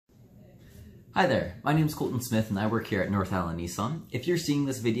Hi there, my name is Colton Smith and I work here at North Island Nissan. If you're seeing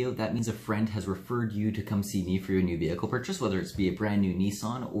this video, that means a friend has referred you to come see me for your new vehicle purchase, whether it's be a brand new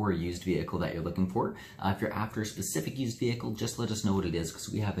Nissan or a used vehicle that you're looking for. If you're after a specific used vehicle, just let us know what it is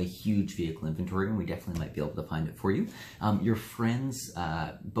because we have a huge vehicle inventory and we definitely might be able to find it for you. Your friend's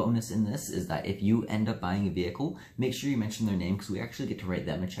bonus in this is that if you end up buying a vehicle, make sure you mention their name because we actually get to write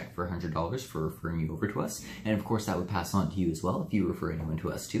them a check for $100 for referring you over to us. And of course that would pass on to you as well if you refer anyone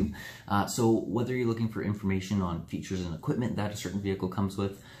to us too. So whether you're looking for information on features and equipment that a certain vehicle comes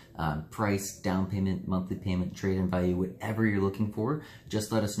with, price, down payment, monthly payment, trade-in value, whatever you're looking for,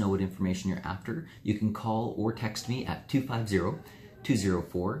 just let us know what information you're after. You can call or text me at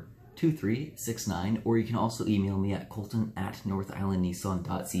 250-204-2369, or you can also email me at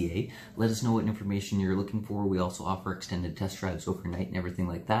colton@northislandnissan.ca. Let us know what information you're looking for. We also offer extended test drives overnight and everything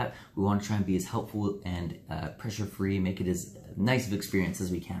like that. We want to try and be as helpful and pressure-free, make it as nice of experience as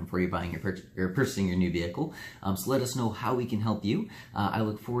we can for you buying or purchasing your new vehicle. So let us know how we can help you. I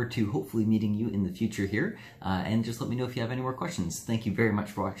look forward to hopefully meeting you in the future here, and just let me know if you have any more questions. Thank you very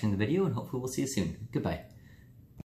much for watching the video, and hopefully we'll see you soon. Goodbye.